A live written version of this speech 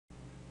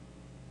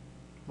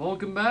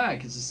Welcome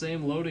back. It's the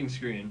same loading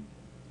screen.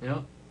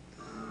 Yep.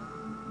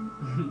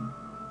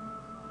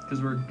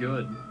 Because we're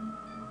good.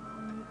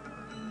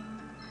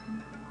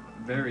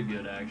 Very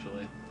good,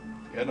 actually.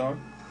 Yeah, dog.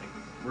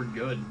 Like, we're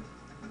good.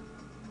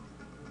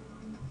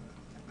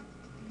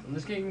 When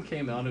this game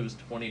came out, it was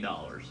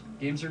 $20.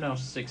 Games are now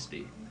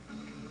 $60.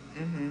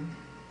 Mm-hmm.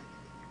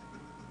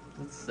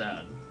 That's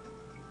sad.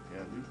 Yeah,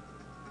 dude.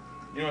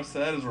 You know what's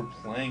sad is we're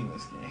playing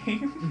this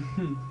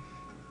game.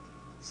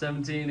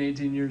 17,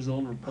 18 years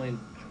old, we're playing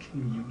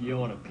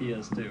YuGiOh on a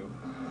PS2.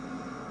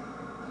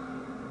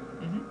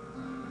 Mm-hmm.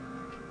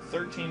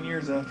 13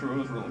 years after it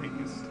was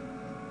released.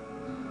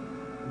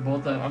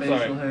 Both that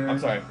facial hair. I'm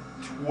sorry.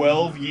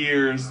 12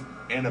 years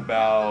and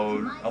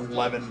about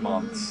 11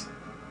 months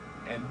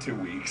and 2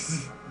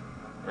 weeks.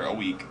 Or a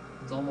week.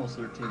 It's almost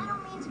 13.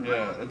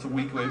 Yeah, it's a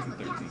week away from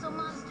 13.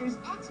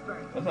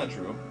 That's not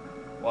true.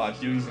 Watch,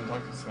 Yugi's gonna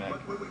talk to smack.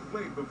 But when we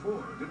played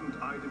before, didn't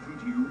I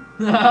defeat you?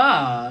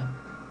 Haha!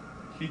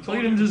 He Look told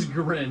at him just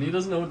grin. He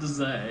doesn't know what to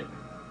say.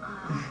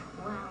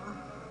 Well,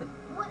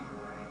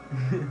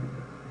 whatever.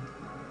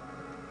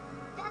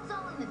 That's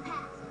all in the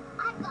past.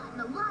 I've gotten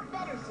a lot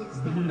better since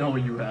then. No,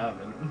 you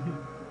haven't.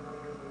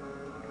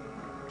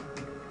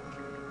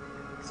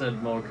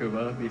 Said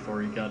Mokuba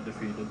before he got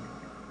defeated.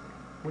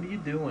 What are you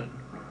doing?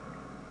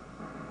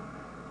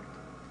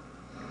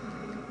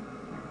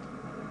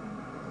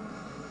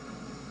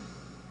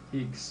 He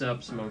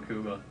accepts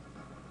Mokuba.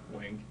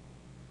 Wink.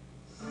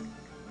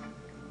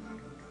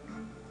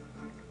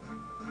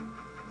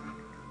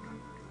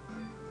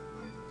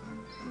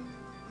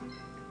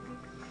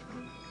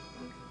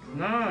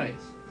 Nice!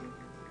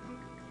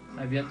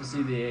 I've yet to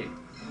see the 8.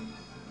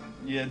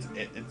 Yeah,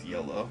 it's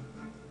yellow.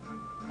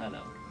 I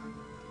know.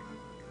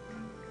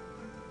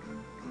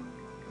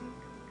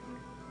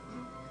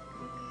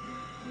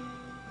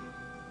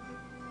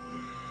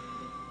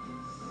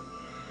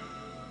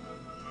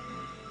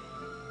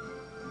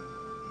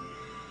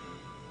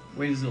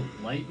 Wait, is it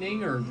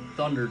lightning or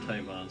thunder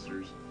type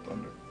monsters?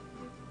 Thunder.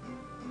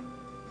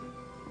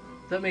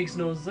 That makes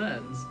no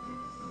sense.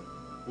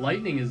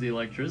 Lightning is the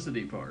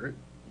electricity part.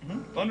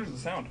 Mm-hmm. Thunder's the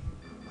sound.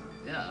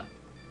 Yeah.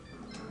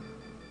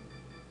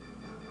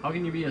 How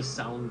can you be a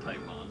sound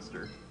type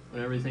monster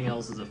when everything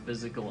else is a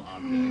physical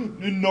object?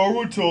 In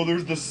Naruto,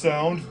 there's the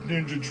Sound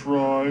Ninja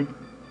Tribe.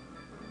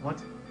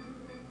 What?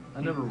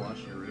 I never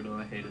watched Naruto.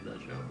 I hated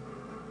that show.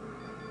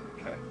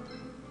 Okay.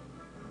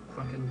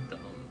 Fucking dumb.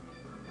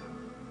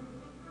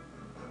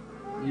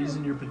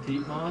 Using your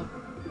petite moth?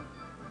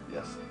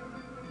 Yes.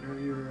 Or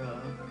your,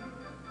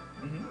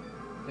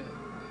 Mm-hmm. yeah.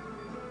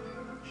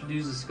 Should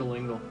use a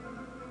Skalingle.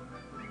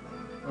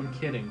 I'm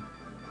kidding.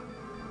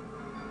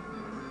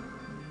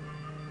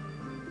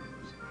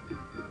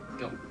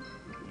 Go.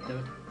 Do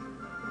it.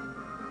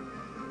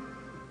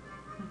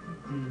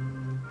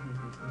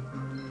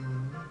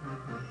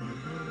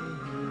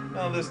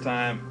 Now this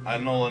time, I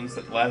know in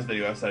the last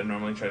video I said I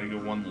normally try to go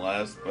one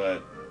less,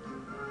 but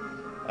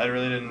I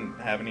really didn't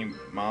have any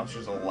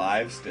monsters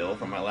alive still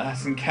from my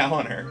last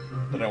encounter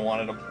that I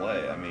wanted to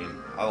play. I mean,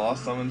 I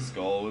lost Summon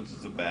Skull, which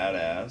is a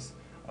badass.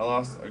 I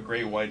lost a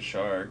Great White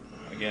Shark,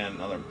 again,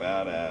 another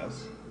badass.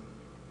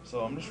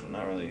 So I'm just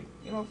not really,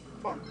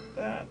 fuck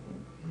that.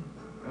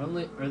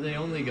 Are they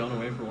only gone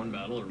away for one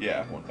battle? Or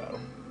Yeah, one battle.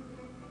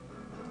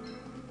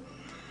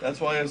 That's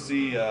why I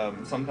see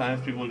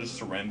sometimes people just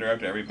surrender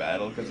after every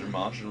battle because their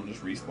monsters will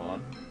just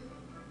respawn.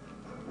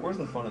 Where's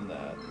the fun in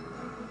that?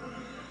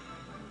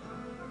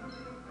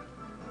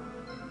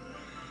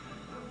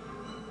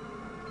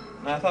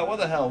 And I thought, what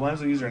the hell? Might as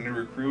well use our new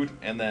recruit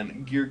and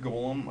then Gear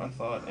Golem. I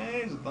thought,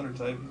 he's a thunder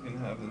type. He's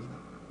gonna have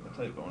a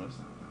type bonus.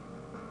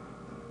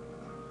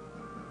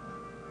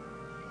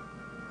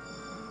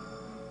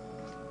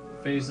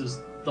 Faces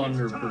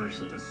thunder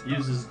person.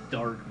 Uses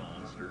dark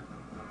monster.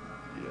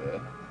 Yeah.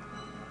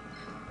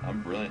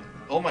 I'm brilliant.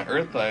 Oh, my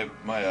Earth type,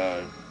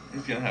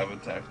 he's gonna have a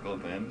tactical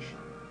advantage.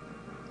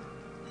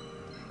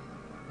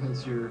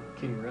 That's your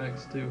King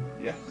Rex too.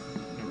 Yeah,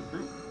 new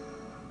recruit.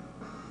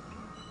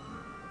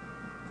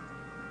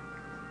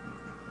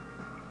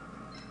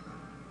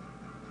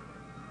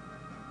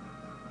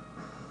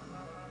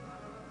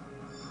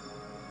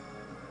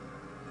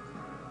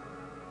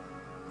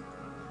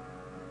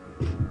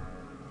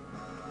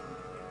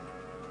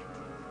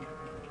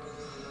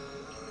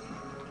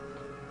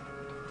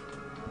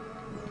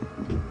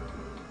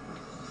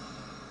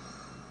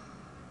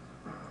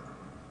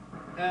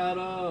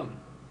 Adam!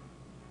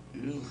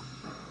 Ew.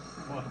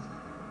 What?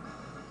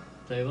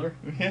 Taylor?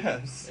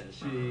 Yes.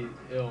 Yeah,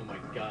 oh my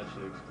god, she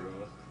looks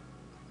gross.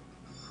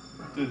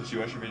 Dude, did she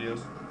watch your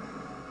videos?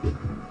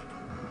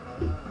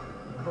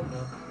 I hope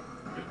not.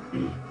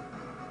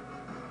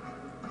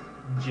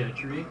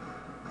 Jetry?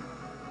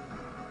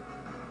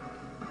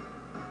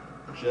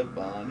 Jet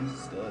Bond, he's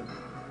a stud.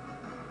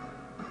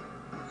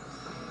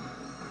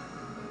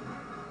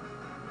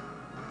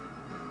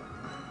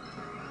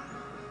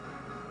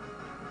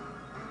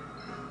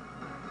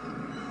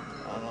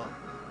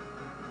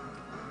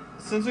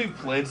 Since we've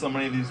played so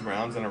many of these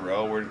rounds in a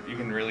row, you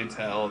can really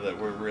tell that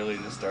we're really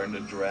just starting to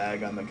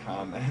drag on the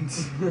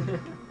comments.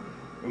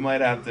 We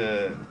might have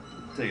to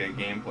take a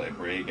gameplay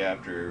break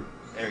after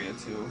Area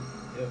 2.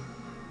 Yep.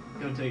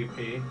 Go take a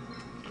pee.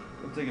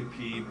 We'll take a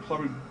pee,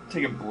 probably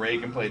take a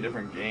break and play a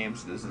different game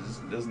so this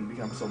doesn't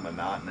become so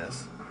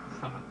monotonous.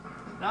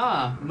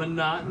 Ah,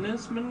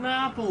 monotonous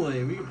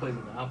Monopoly. We can play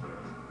Monopoly.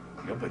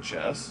 You gonna play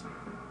chess?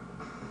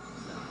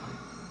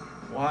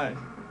 No. Why?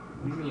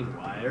 What do you mean,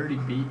 why? I already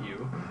beat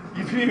you.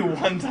 You beat me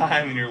one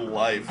time in your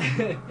life.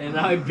 And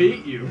I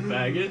beat you,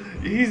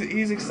 faggot.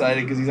 He's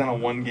excited because he's on a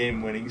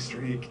 1-game winning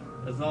streak.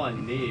 That's all I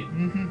need.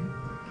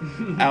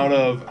 Out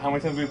of how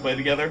many times we played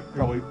together?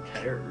 Probably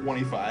Cares.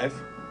 25.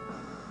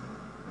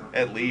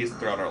 At least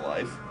throughout our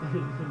life.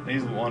 And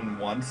he's won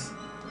once.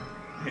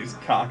 He's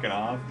cocking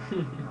off.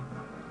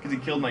 Because he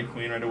killed my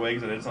queen right away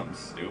because I did something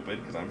stupid.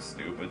 Because I'm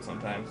stupid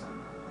sometimes.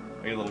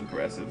 I get a little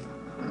aggressive.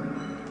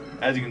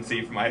 As you can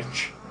see from my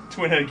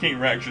twin-headed King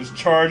Rex just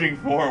charging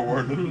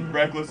forward with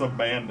reckless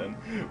abandon.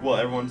 Well,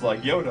 everyone's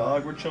like, yo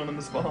dog, we're chilling in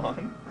the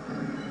spawn.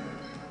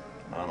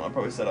 I don't know, I'll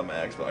probably set up my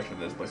Xbox for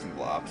this, play some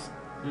Blops.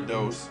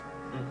 Dose.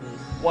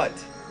 What?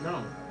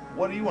 No.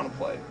 What do you want to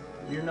play?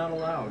 You're not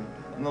allowed.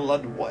 I'm not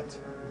allowed to what?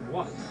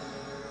 What?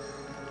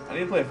 I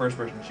need to play a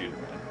first-person shooter,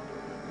 man.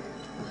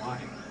 Why?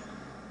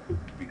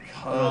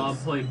 Because...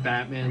 play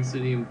Batman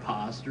City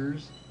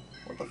Imposters?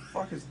 What the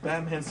fuck is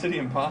Batman City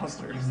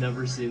Imposters? You've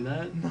never seen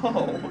that?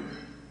 No.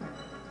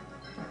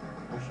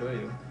 I'll show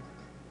you.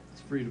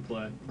 It's free to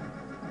play.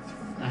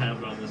 I have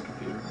it on this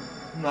computer.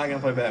 I'm not gonna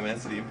play Batman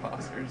City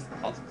Imposters.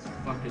 It's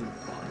fucking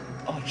fun.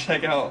 I'll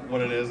check out what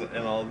it is and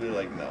I'll be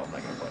like, no, I'm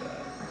not gonna play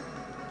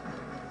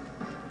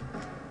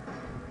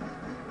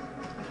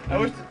that. I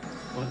wish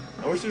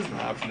there was an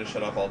option to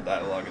shut off all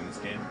dialogue in this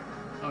game.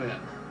 Oh yeah.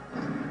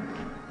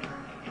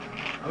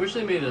 I wish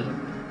they made a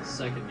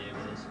second game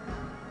of this.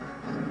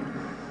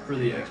 For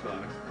the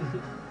Xbox.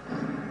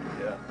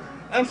 Yeah.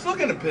 I'm still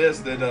kinda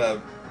pissed that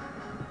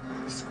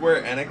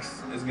Square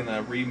Enix is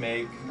gonna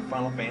remake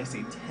Final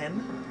Fantasy X,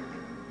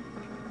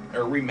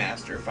 or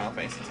remaster Final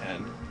Fantasy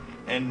X,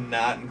 and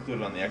not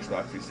include it on the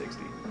Xbox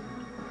 360.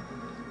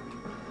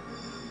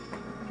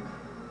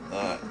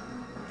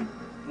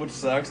 Which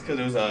sucks because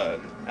it was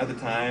at the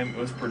time it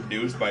was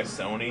produced by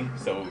Sony,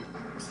 so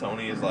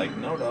Sony is like,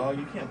 no dog,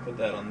 you can't put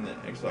that on the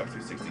Xbox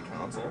 360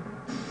 console.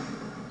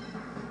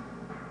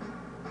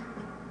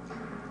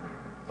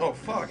 Oh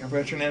fuck! I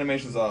forgot to turn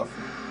animations off.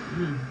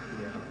 Yeah.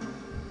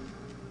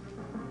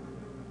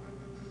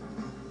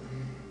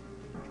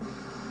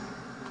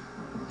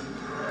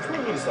 I just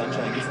want to go to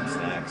Sunshine and get some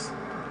snacks.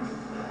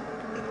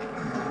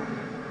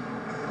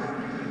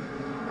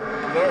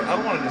 I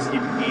don't want to just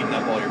keep eating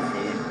up all your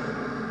food.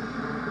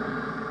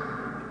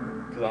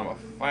 Because I'm a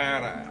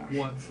fat ass.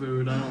 What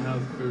food? I don't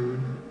have food.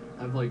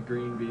 I have like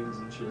green beans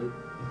and shit.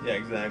 Yeah,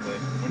 exactly.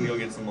 I'm gonna go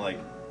get some, like,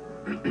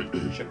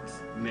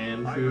 chips.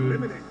 Man I food.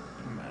 eliminate.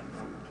 Man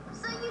food.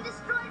 So you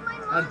destroyed my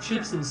I have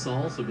chips and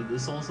salsa, but the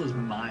salsa's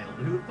mild.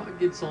 Who the fuck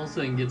gets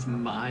salsa and gets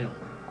mild?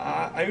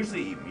 I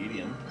usually eat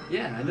medium.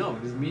 Yeah, I know,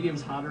 because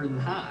medium's hotter than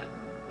hot.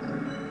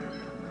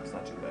 It's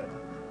not too bad.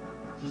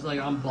 It's just like,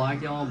 I'm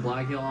black, y'all, I'm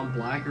black, y'all, I'm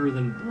blacker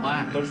than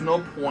black. There's no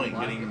point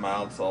Black. getting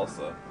mild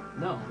salsa.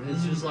 No,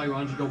 it's just like, why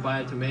don't you go buy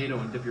a tomato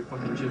and dip your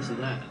fucking chips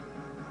in that?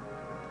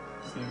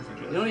 Seems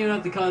legit. You don't even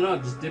have to cut it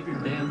up, just dip your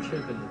damn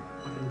chip in the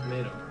fucking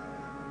tomato.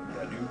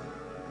 Yeah, dude.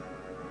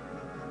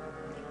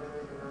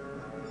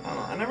 I don't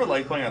know. I never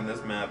liked playing on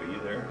this map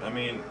either. I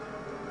mean,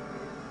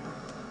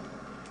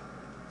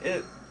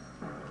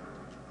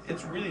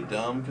 it's really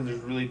dumb because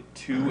there's really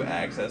 2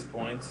 access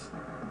points,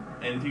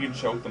 and if you can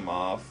choke them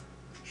off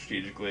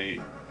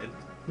strategically,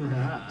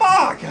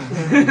 fuck!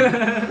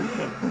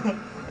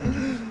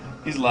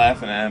 He's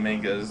laughing at me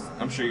because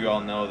I'm sure you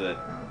all know that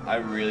I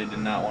really did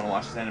not want to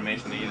watch this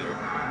animation either.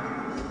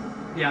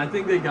 Yeah, I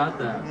think they got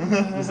that.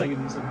 Just like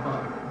do some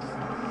fuck.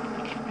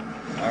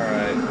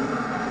 Alright.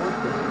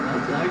 What the?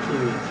 That's actually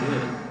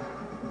legit.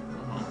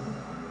 Oh.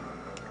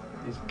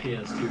 These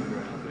PS2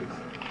 graphics.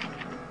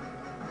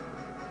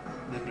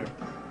 Then they're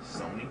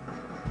Sony.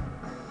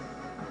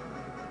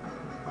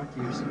 Fuck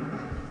you, Sony.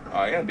 Oh,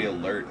 I gotta be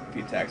alert if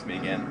he attacks me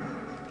again.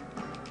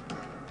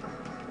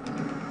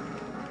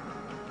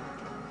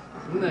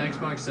 Isn't the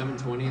Xbox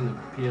 720 and the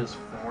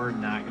PS4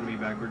 not going to be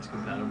backwards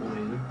compatible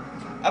either?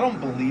 I don't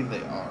believe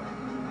they are.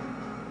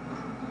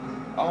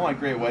 Oh, my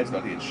Great White's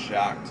about to get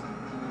shocked.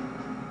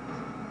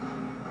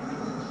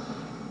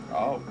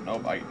 Oh,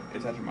 nope,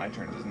 it's after my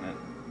turn, isn't it?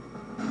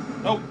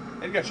 Nope,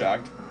 it got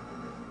shocked.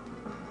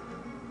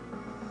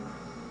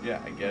 Yeah,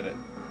 I get it.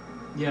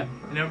 Yeah,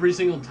 and every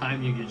single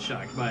time you get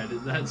shocked by it,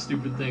 that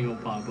stupid thing will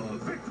pop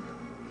up.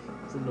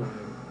 It's annoying.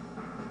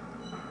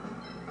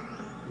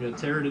 You gonna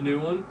tear it a new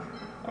one?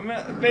 I mean,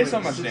 based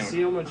on how much See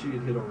damage. how much you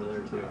can hit over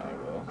there, too. I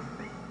will.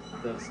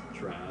 That's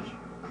trash.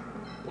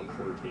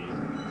 114.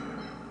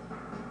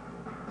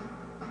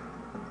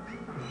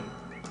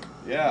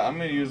 Yeah, I'm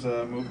gonna use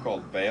a move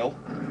called Bail.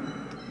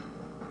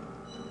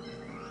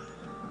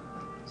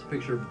 It's a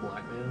picture of a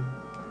black man.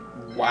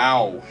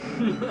 Wow.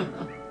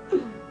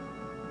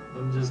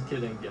 Just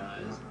kidding,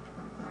 guys.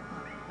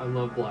 I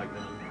love black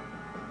men.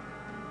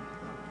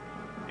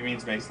 He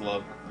means makes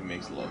love. He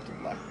makes love to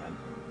black men.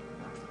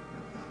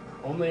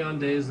 Only on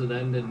days that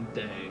end in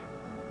day.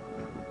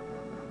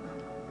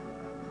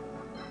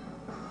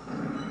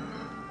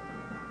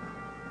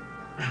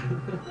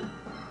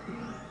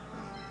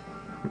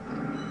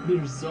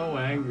 You're so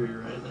angry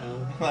right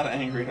now. I'm not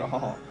angry at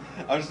all.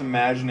 I was just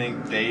imagining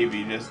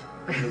Davey just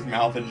with his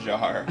mouth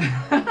ajar.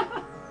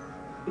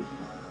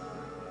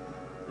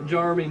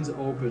 Jar means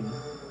open.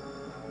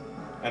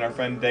 And our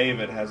friend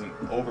David has an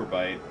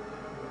overbite.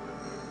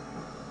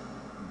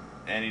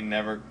 And he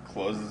never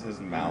closes his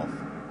mouth.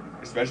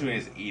 Especially when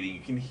he's eating.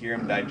 You can hear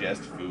him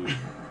digest food.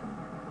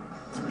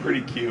 It's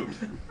pretty cute.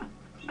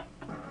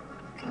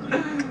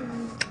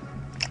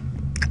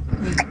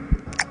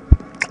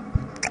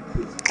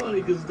 It's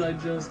funny because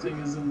digesting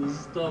is in the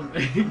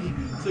stomach.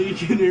 So you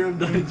can hear him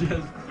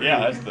digest food.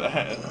 Yeah, that's the...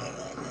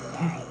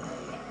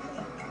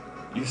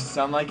 You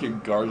sound like you're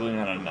gargling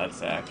on a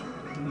nutsack.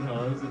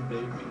 No, it's a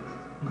baby.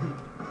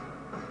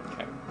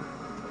 Okay.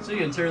 So you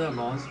gonna tear that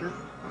monster?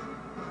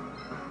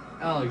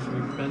 Alex,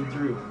 we've been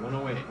through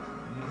 108.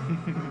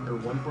 Or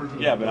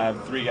 114. Yeah, but I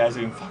have 3 guys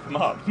who can fuck him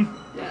up.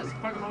 Yeah, let's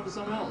fuck him up with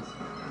something else.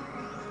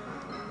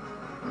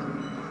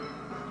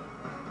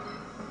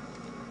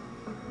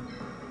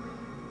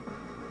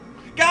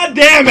 God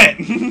damn it!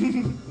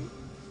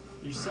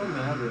 You're so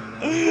mad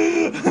right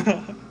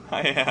now.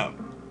 I am.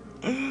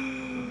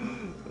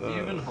 Do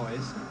you even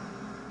hoist?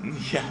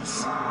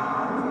 Yes. Oh,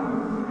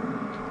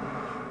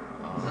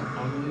 the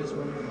ugliest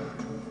motherfucker.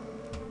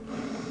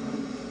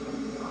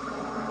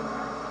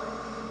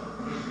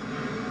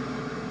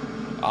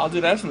 Oh,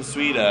 dude, I have some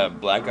sweet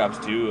Black Ops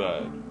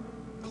 2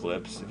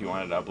 clips if you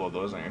wanted to upload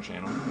those on your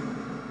channel.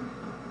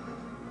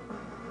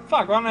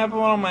 Fuck, why don't I put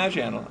one on my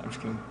channel? I'm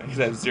just kidding. Because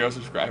I have 0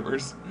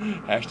 subscribers.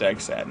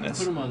 Hashtag sadness.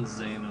 Put them on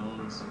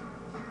Zanos.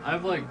 I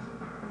have like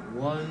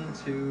 1,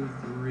 2,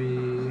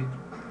 3,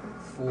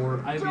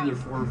 4. I have either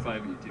 4 or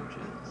 5 YouTube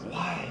channels.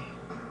 Why?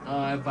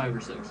 I have 5 or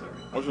 6, sorry.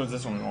 Which one's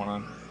this one going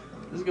on?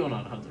 This is going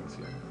on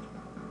Huntingskill.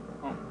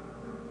 Oh.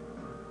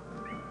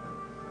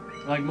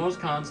 Like most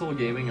console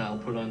gaming, I'll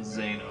put on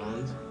Zane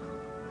owned,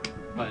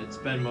 but it's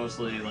been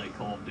mostly like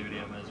Call of Duty.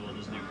 I might as well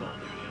just do Call of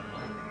Duty on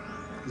mine,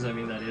 because I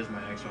mean that is my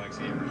Xbox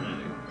gamer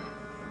thing.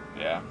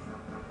 Yeah.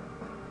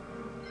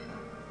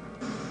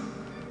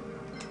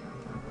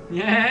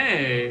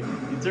 Yay!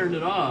 You turned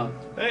it off.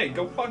 Hey,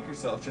 go fuck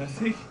yourself,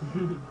 Jesse.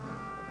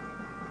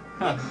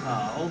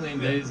 Only in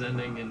days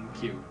ending in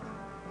Q.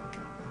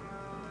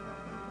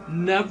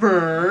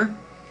 Never.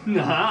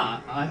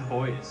 Nah, I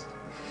hoist.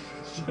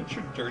 Shut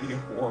your dirty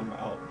whore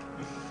mouth.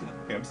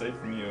 Okay, I'm safe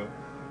from you.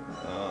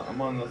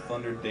 I'm on the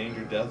Thunder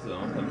Danger Death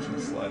Zone. I'm just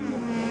gonna slide him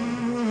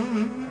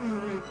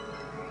over.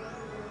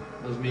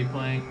 That was me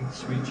playing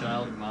Sweet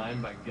Child of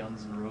Mine by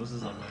Guns N'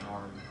 Roses on my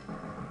arm.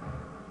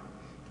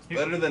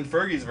 Better than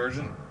Fergie's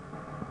version.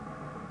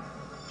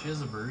 She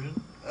has a version?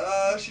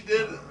 She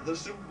did the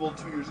Super Bowl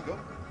 2 years ago.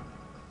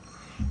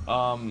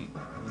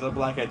 The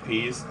Black Eyed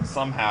Peas,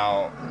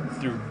 somehow,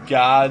 through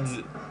God's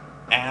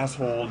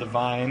asshole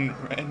divine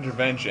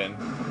intervention,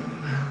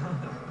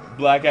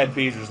 Black Eyed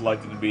Peas was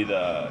selected to be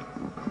the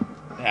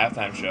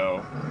halftime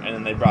show, and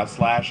then they brought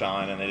Slash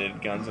on and they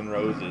did Guns N'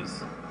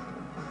 Roses.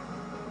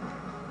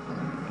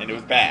 And it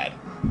was bad.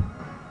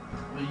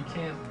 Well, you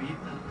can't beat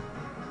them.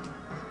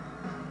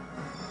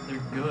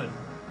 They're good.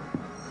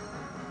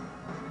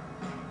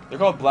 They're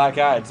called Black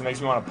Eyed, so it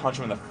makes me want to punch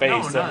them in the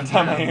face every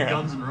time I hear them.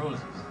 Guns N'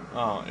 Roses.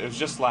 Oh, it was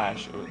just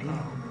Slash. It was, I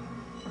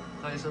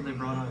thought you said they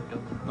brought on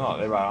Guns N' Roses. no,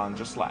 they brought on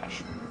just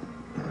Slash.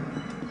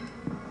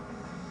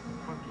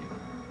 Fuck you.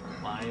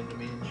 Lying to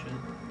me and shit.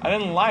 I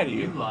didn't lie to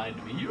You you. lied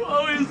to me. You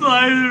always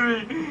lie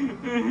to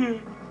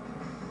me.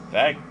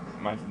 That,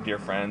 my dear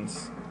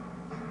friends,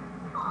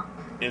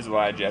 is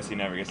why Jesse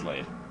never gets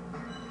laid.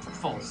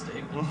 False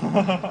statement.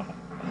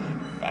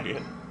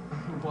 Faggot.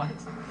 What?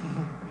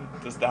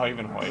 Does thou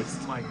even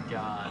hoist? Oh my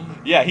god.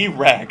 Yeah, he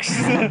wrecks.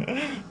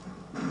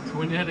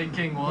 Twin-headed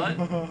king what? I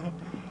don't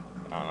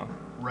know.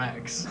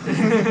 Rex.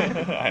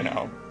 I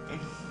know.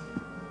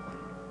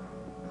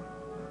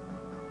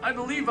 I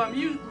believe I'm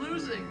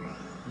losing.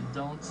 You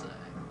don't say.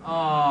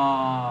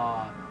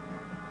 Aww.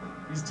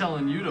 He's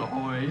telling you to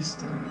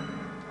hoist.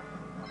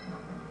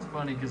 It's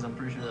funny because I'm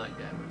pretty sure that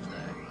guy moves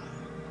diagonally.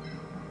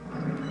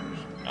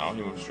 No,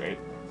 he moves straight.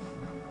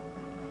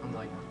 I'm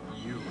like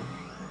you.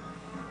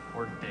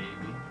 Or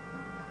Davey.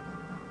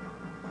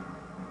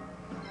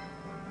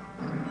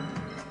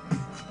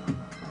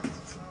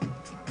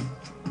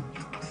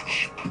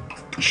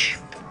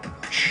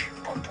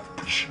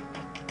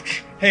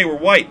 Hey, we're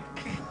white.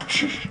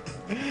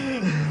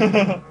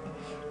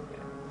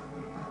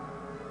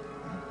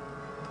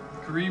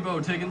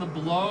 Karibo taking the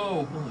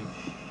blow. Holy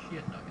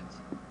shit, Nuggets.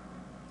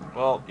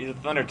 Well, he's a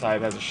Thunder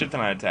type, has a shit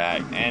ton of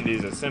attack, and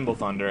he's a Symbol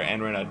Thunder,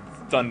 and we're in a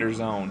Thunder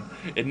zone.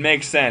 It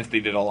makes sense that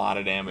he did a lot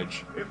of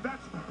damage. If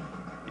that's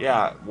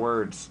Yeah,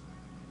 words.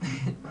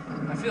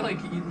 I feel like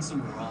eating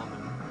some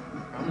ramen.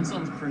 Ramen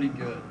sounds pretty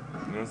good.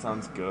 You know what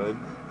sounds good?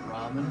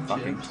 Ramen,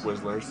 Fucking chips.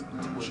 Twizzlers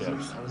and Twizzlers.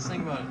 chips. I was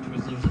thinking about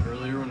Twizzlers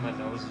earlier when my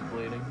nose is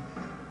bleeding.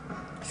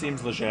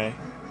 Seems legit.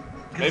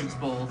 Because it's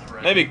both,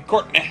 right? Maybe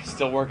Courtney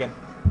still working.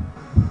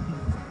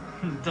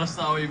 Dost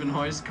thou even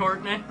hoist,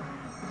 Courtney?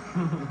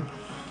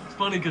 It's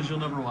funny because she'll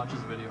never watch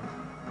this video.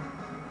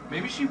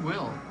 Maybe she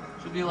will.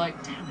 She'll be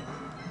like, damn it.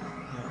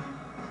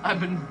 I've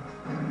been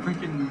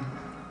freaking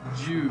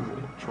Jew.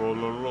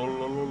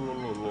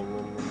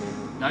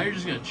 Now you're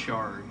just gonna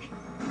charge.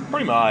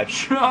 Pretty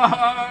much.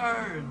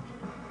 Charge!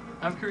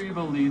 Have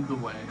Karibo lead the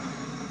way.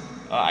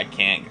 I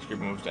can't because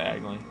Creeper moves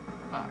diagonally.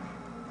 Fuck.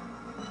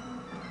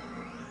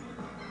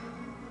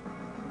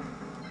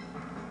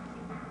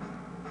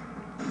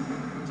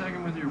 Attack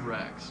him with your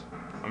Rex.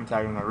 I'm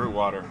attacking the root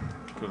water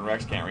because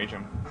Rex can't reach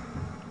him.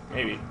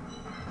 Maybe.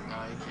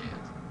 No, you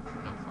can't.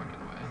 No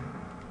fucking way.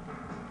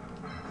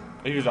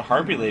 If he was a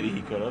harpy lady,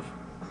 he could have.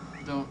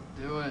 Don't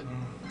do it.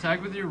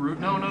 Attack with your root.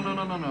 No.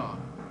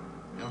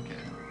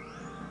 Okay.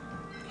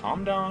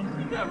 Calm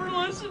down. Never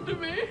listen to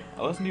me.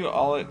 I listen to you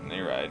all it.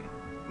 You're right.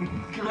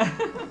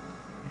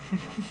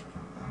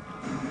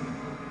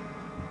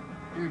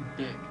 You're a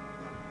dick.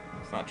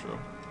 It's not true.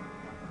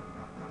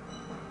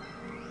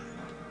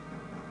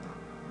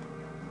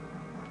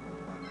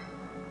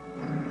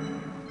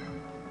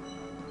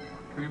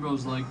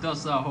 Karibo's like,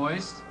 dost thou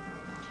hoist?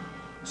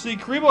 See,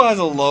 Karibo has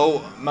a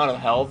low amount of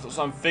health,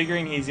 so I'm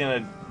figuring he's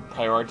gonna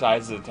prioritize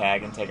his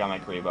attack and take on my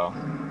Karibo.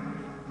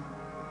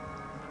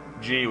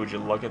 Gee, would you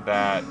look at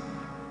that?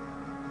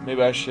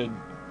 Maybe I should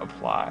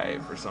apply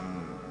for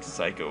some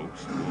psycho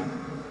school.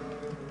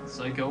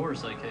 Psycho or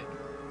psychic?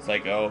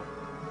 Psycho.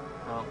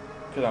 Oh.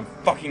 Because I'm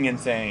fucking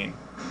insane.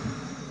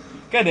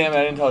 God damn it,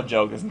 I didn't tell a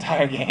joke this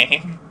entire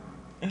game.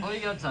 Well,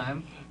 you got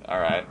time.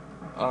 Alright.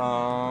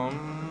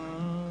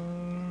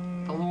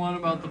 Tell the one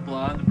about the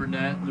blonde, the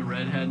brunette, the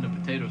redhead, and the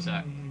potato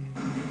sack.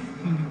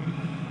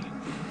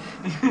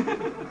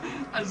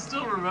 I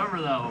still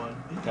remember that one.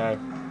 Okay.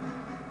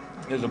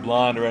 There's a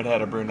blonde, a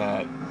redhead, a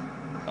brunette.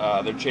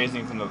 They're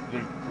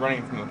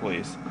running from the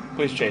police.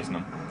 Police chasing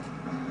them.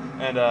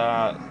 And,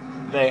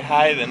 they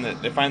hide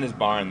they find this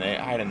barn, they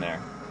hide in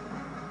there.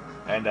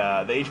 And,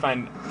 they each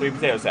find 3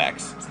 potato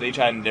sacks. So they each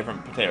hide in a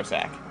different potato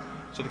sack.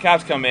 So the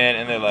cops come in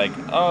and they're like,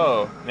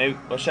 oh, maybe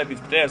let's check these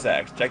potato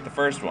sacks. Check the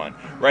first one.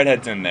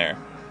 Redhead's in there.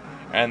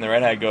 And the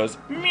redhead goes,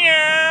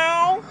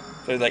 meow.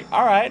 So he's like,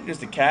 alright,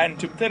 just a cat and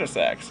 2 potato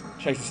sacks.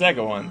 Checks the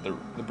second one.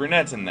 The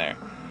brunette's in there.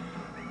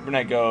 The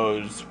brunette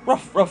goes,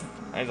 ruff, ruff.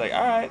 And he's like,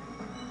 alright,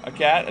 a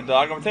cat, a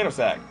dog, and a potato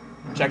sack.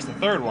 Checks the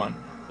third one.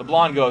 The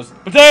blonde goes,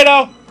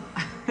 potato!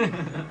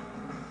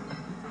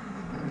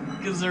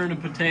 Because they're in a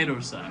potato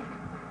sack.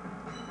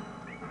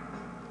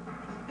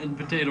 And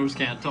potatoes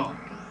can't talk.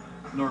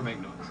 Nor make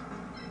noise.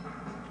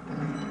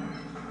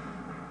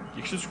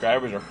 Your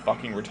subscribers are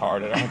fucking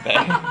retarded, aren't they?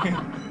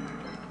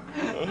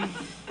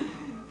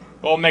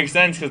 Well, it makes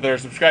sense because they're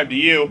subscribed to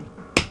you.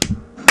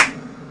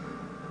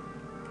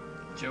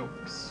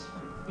 Jokes.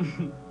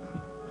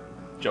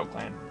 Joke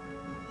clan.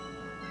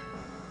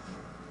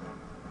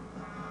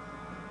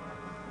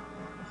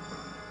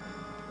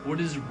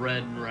 What is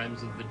red and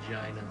rhymes with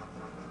vagina?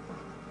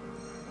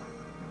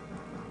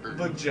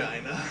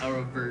 Vagina. Or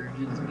a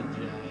virgin's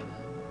vagina.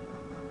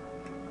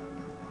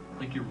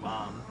 Like your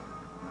mom.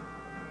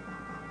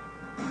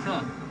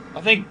 Huh.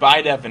 I think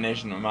by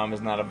definition, my mom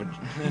is not a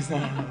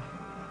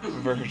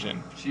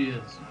virgin. She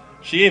is.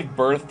 She gave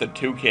birth to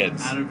 2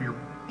 kids. Out of your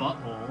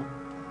butthole.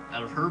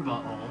 Out of her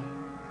butthole.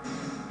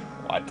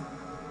 What?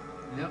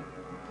 Yep.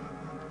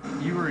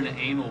 You were an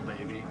anal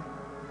baby.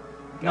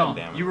 God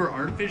damn it. You were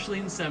artificially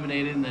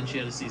inseminated and then she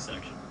had a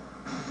C-section.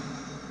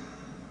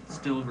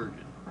 Still a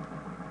virgin.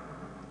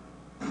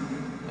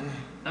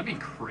 That'd be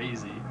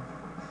crazy.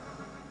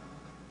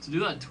 To do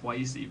that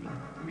twice even.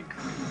 That'd be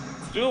crazy.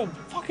 Let's do it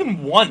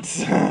fucking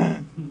once.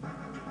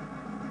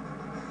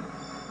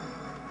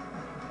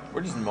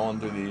 We're just mowing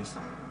through these.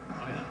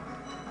 Oh yeah.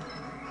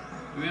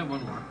 Do we have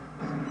one more?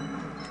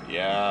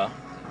 Yeah. I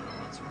don't know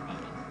what's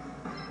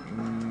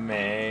around.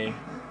 May.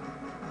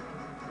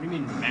 What do you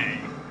mean May?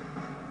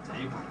 It's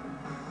April.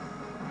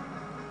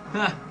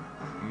 Ha!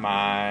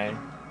 My.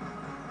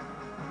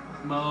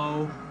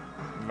 Mo.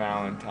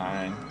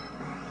 Valentine.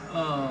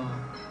 Oh.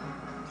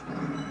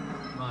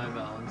 My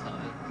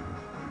Valentine.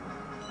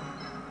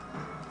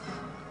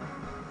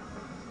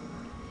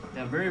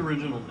 Yeah, very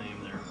original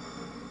name there.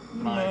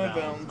 My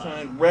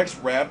Valentine. Rex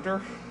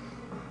Raptor.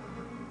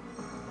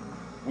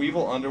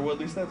 Weevil Underwood. At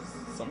least that's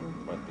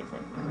somewhat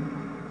different.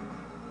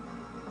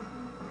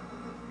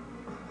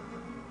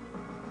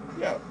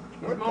 Yeah.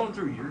 We're going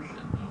through your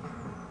shit though.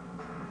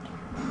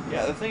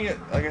 Yeah, the thing is,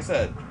 like I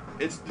said,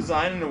 it's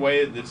designed in a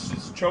way that's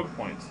just choke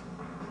points.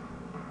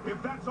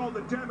 If that's all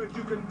the damage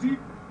you can deal,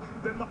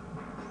 then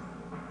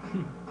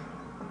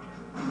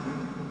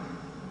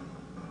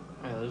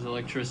Yeah, there's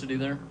electricity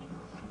there.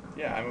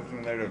 Yeah, I moved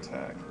from there to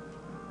attack.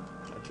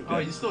 Oh,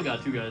 you still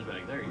got 2 guys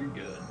back there. You're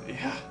good.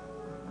 Yeah.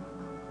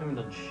 Haven't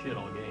done shit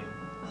all game.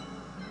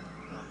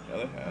 Yeah,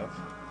 they have.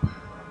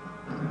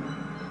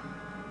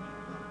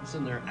 You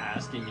sitting there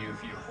asking you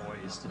if you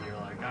hoist, and you're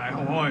like, I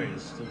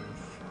hoist. And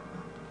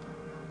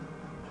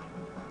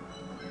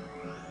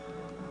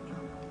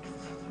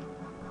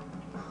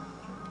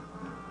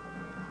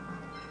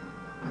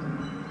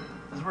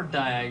this is where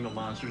diagonal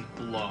monsters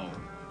blow.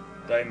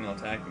 Diagonal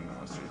attacking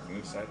monsters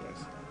move sideways.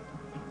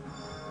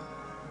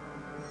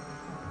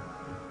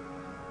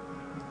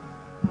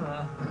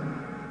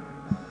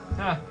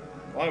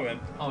 Well, I win.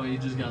 Oh, you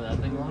just got that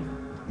thing off?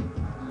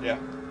 Yeah.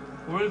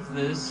 What if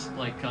this,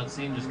 like,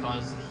 cutscene just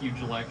caused a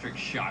huge electric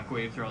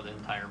shockwave throughout the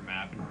entire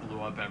map and blew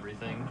up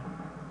everything?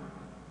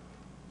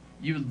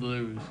 You would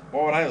lose.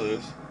 What would I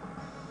lose?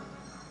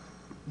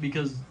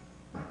 Because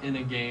in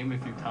a game,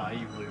 if you tie,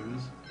 you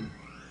lose.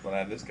 But I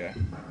had this guy.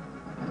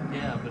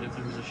 Yeah, but if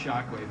there was a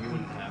shockwave, you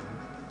wouldn't have him.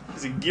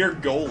 He's a gear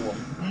golem.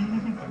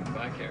 If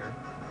I care.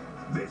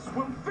 This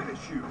will finish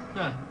you.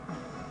 Huh.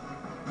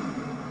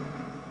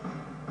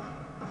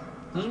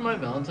 Doesn't my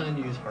Valentine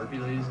use harpy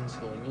ladies and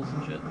skull angles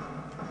and shit?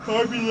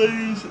 Harpy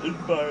ladies and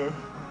fire.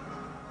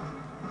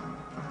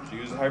 She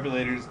uses harpy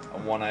ladies, a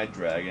one-eyed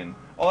dragon.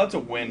 Oh, that's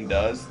what wind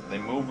does. They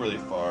move really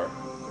far.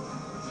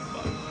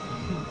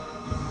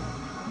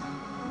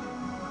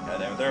 God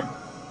damn it, they're a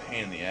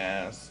pain in the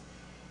ass.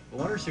 The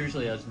water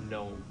seriously has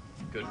no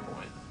good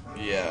point.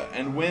 Yeah,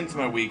 and wind's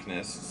my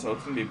weakness, so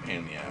it's gonna be a pain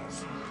in the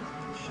ass.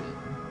 Shit.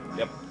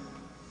 Yep.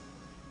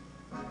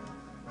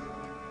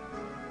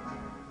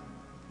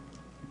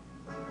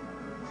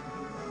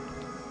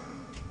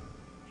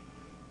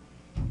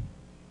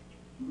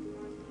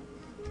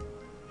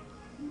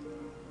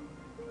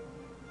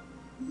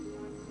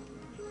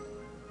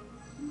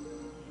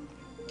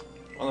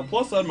 On the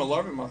plus side, my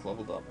larvae moth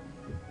leveled up.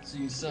 So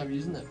you can stop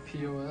using that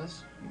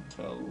POS?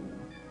 Until...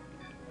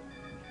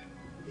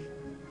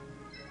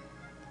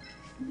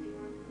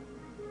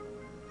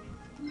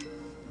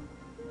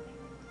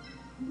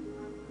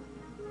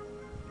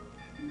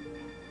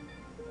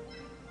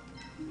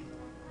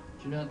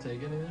 Did you not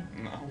take anything?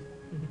 No.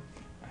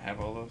 I have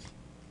all those.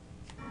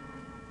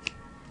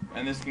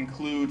 And this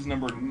concludes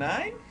number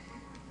 9?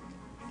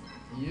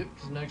 Yep,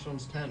 because the next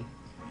one's 10.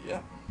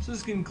 Yeah. So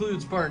this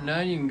concludes part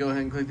 9. You can go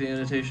ahead and click the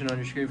annotation on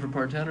your screen for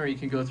part 10, or you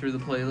can go through the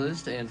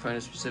playlist and find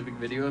a specific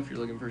video if you're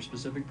looking for a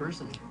specific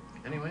person.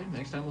 Anyway,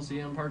 next time we'll see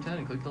you on part 10,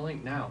 and click the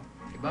link now.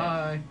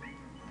 Goodbye.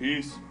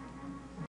 Peace.